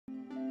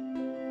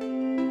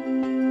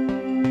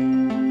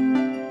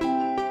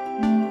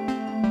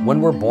When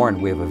we're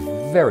born, we have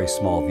a very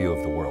small view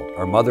of the world,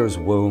 our mother's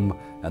womb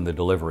and the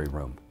delivery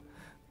room.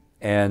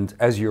 And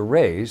as you're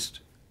raised,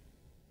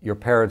 your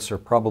parents are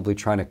probably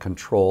trying to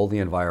control the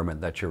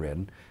environment that you're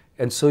in.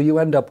 And so you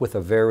end up with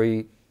a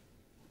very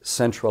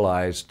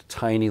centralized,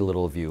 tiny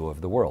little view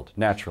of the world,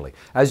 naturally.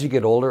 As you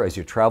get older, as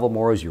you travel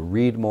more, as you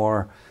read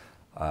more,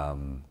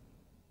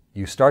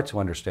 you start to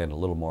understand a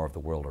little more of the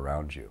world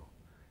around you.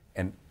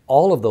 And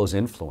all of those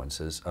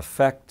influences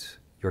affect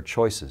your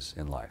choices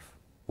in life.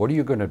 What are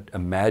you going to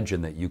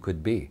imagine that you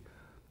could be?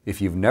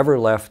 If you've never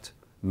left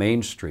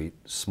Main Street,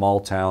 small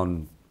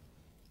town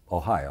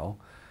Ohio,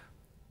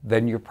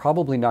 then you're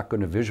probably not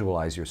going to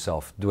visualize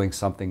yourself doing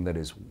something that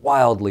is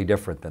wildly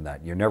different than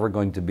that. You're never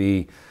going to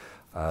be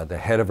the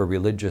head of a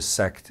religious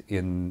sect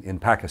in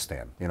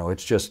Pakistan. You know,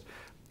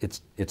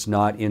 it's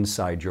not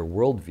inside your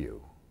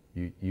worldview.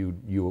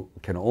 You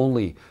can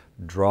only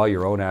draw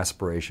your own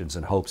aspirations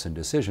and hopes and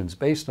decisions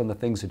based on the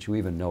things that you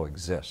even know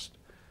exist.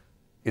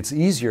 It's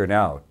easier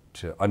now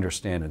to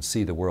understand and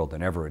see the world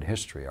than ever in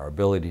history. Our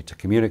ability to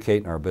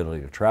communicate and our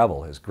ability to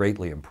travel has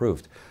greatly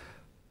improved.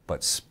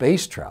 But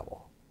space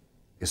travel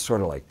is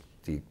sort of like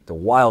the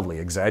wildly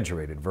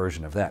exaggerated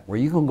version of that, where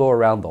you can go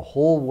around the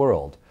whole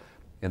world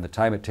in the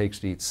time it takes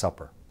to eat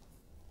supper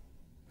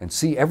and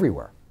see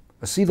everywhere.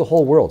 See the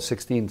whole world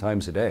 16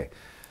 times a day.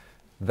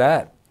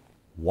 That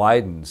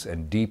widens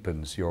and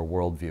deepens your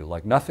worldview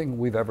like nothing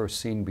we've ever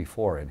seen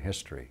before in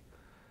history.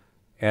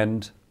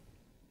 And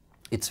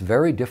it's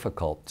very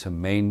difficult to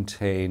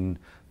maintain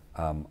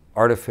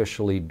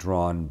artificially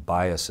drawn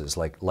biases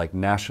like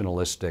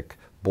nationalistic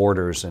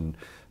borders and,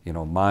 you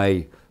know,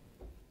 my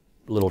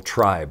little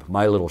tribe,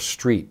 my little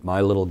street,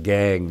 my little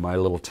gang, my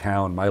little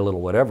town, my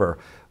little whatever,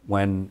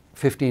 when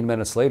 15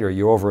 minutes later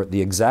you're over at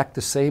the exact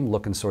same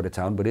looking sort of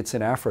town, but it's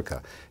in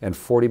Africa. And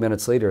 40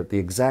 minutes later, the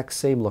exact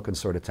same looking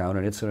sort of town,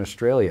 and it's in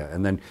Australia.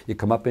 And then you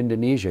come up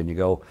Indonesia and you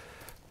go,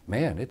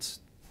 man, it's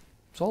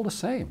all the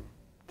same.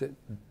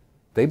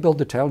 They build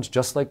the towns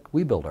just like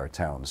we build our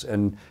towns.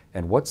 And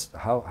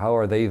how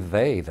are they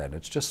then?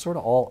 It's just sort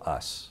of all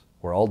us.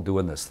 We're all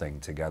doing this thing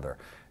together.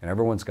 And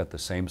everyone's got the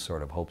same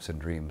sort of hopes and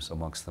dreams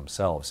amongst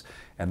themselves.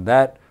 And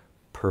that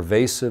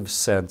pervasive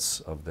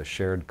sense of the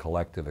shared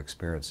collective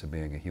experience of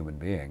being a human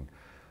being,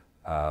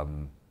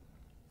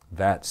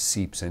 that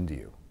seeps into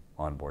you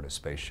on board a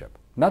spaceship.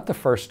 Not the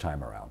first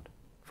time around.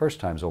 First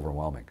time's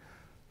overwhelming.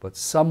 But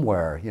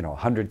somewhere,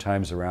 100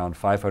 times around,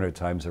 500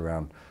 times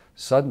around,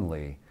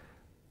 suddenly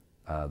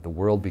the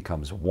world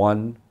becomes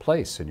one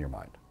place in your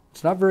mind.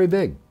 It's not very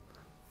big.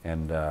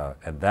 And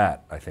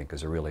that, I think,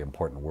 is a really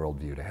important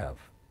worldview to have.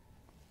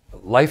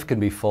 Life can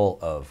be full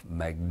of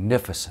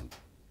magnificent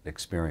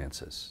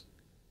experiences.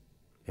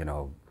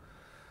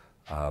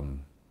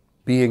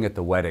 Being at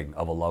the wedding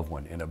of a loved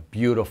one in a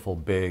beautiful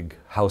big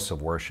house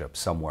of worship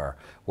somewhere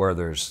where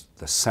there's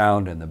the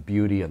sound and the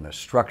beauty and the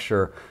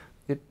structure,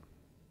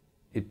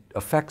 it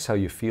affects how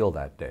you feel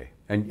that day.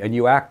 And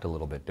you act a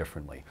little bit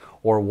differently.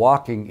 Or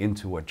walking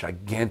into a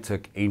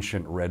gigantic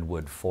ancient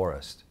redwood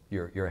forest,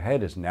 your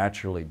head is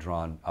naturally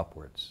drawn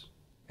upwards.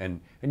 And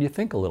you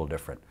think a little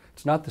different.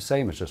 It's not the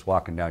same as just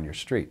walking down your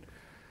street.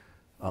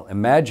 Well,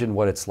 imagine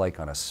what it's like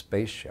on a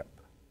spaceship,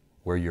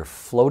 where you're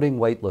floating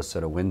weightless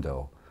at a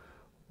window,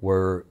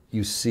 where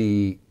you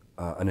see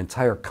an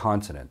entire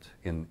continent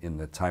in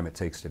the time it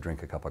takes to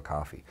drink a cup of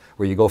coffee,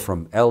 where you go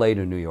from LA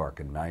to New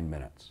York in 9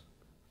 minutes.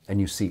 And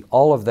you see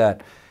all of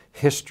that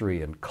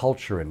history and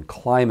culture and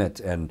climate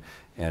and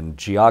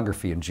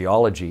geography and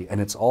geology, and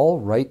it's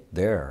all right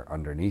there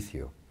underneath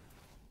you.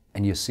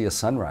 And you see a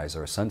sunrise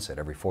or a sunset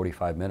every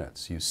 45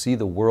 minutes. You see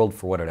the world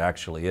for what it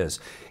actually is.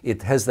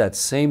 It has that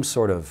same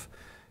sort of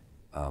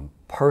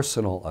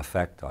personal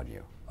effect on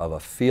you, of a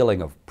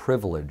feeling of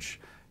privilege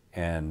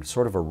and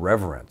sort of a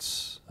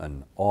reverence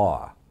and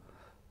awe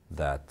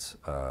that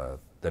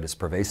is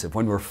pervasive.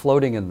 When we're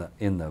floating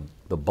in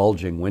the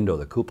bulging window,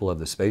 the cupola of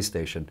the space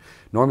station,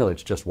 normally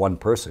it's just one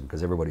person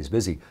because everybody's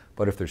busy.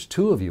 But if there's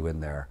two of you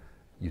in there,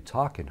 you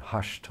talk in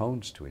hushed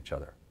tones to each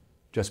other,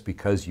 just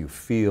because you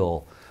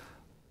feel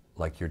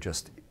like you're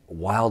just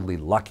wildly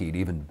lucky to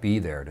even be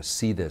there to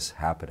see this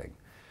happening.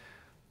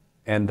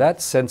 And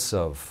that sense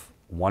of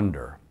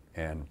wonder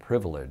and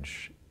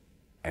privilege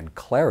and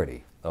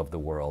clarity of the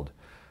world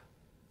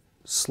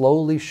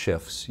slowly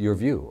shifts your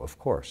view, of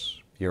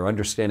course. Your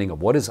understanding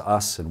of what is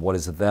us and what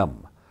is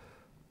them.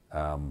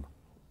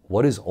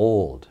 What is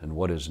old and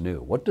what is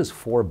new? What does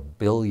 4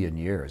 billion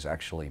years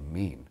actually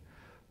mean?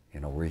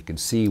 Where you can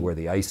see where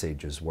the ice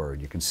ages were,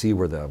 and you can see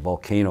where the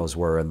volcanoes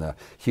were and the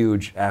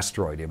huge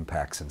asteroid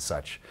impacts and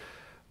such.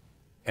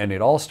 And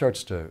it all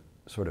starts to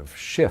sort of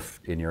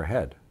shift in your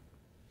head.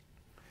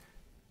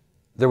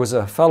 There was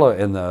a fellow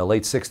in the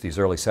late 60s,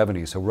 early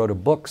 70s who wrote a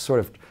book sort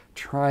of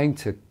trying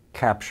to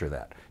capture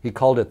that. He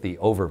called it the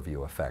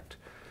overview effect.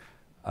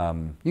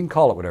 You can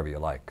call it whatever you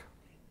like.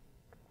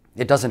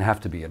 It doesn't have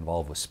to be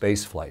involved with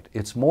space flight.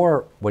 It's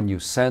more when you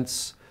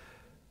sense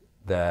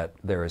that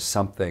there is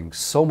something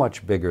so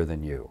much bigger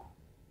than you,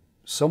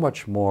 so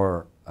much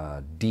more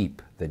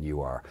deep than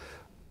you are,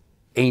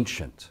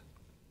 ancient,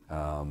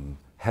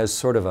 has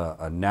sort of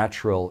a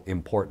natural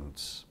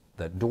importance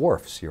that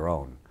dwarfs your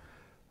own.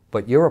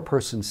 But you're a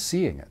person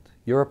seeing it.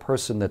 You're a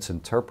person that's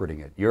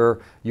interpreting it.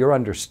 You're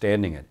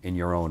understanding it in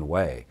your own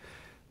way.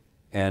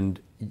 And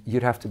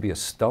you'd have to be a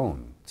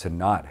stone to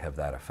not have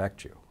that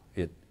affect you.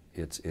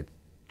 It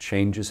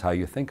changes how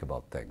you think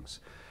about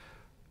things.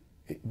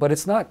 But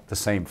it's not the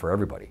same for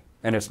everybody.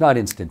 And it's not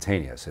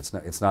instantaneous.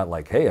 It's not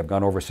like, hey, I've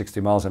gone over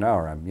 60 miles an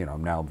hour.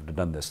 I'm now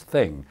done this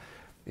thing.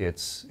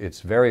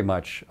 It's very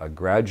much a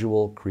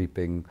gradual,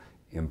 creeping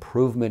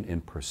improvement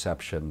in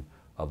perception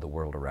of the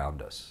world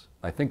around us.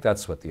 I think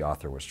that's what the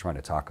author was trying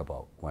to talk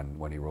about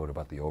when he wrote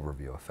about the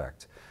overview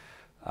effect.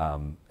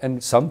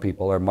 And some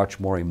people are much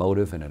more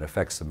emotive and it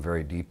affects them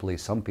very deeply.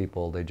 Some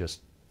people, they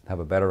just have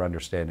a better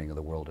understanding of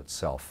the world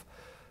itself.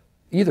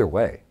 Either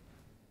way,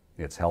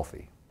 it's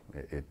healthy.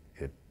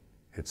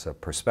 It's a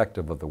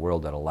perspective of the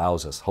world that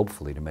allows us,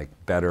 hopefully, to make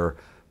better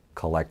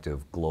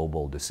collective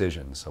global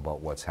decisions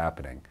about what's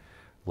happening,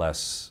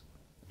 less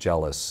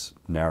jealous,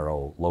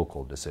 narrow,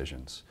 local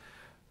decisions.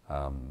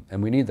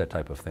 And we need that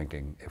type of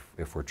thinking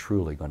if we're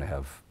truly going to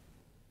have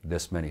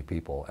this many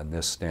people and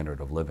this standard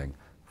of living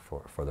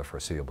for the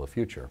foreseeable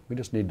future. We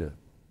just need to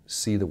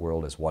see the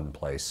world as one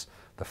place,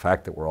 the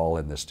fact that we're all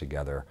in this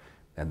together,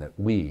 and that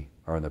we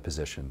are in the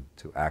position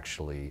to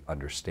actually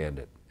understand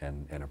it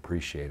and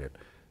appreciate it,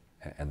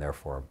 and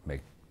therefore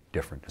make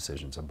different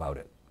decisions about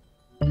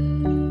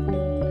it.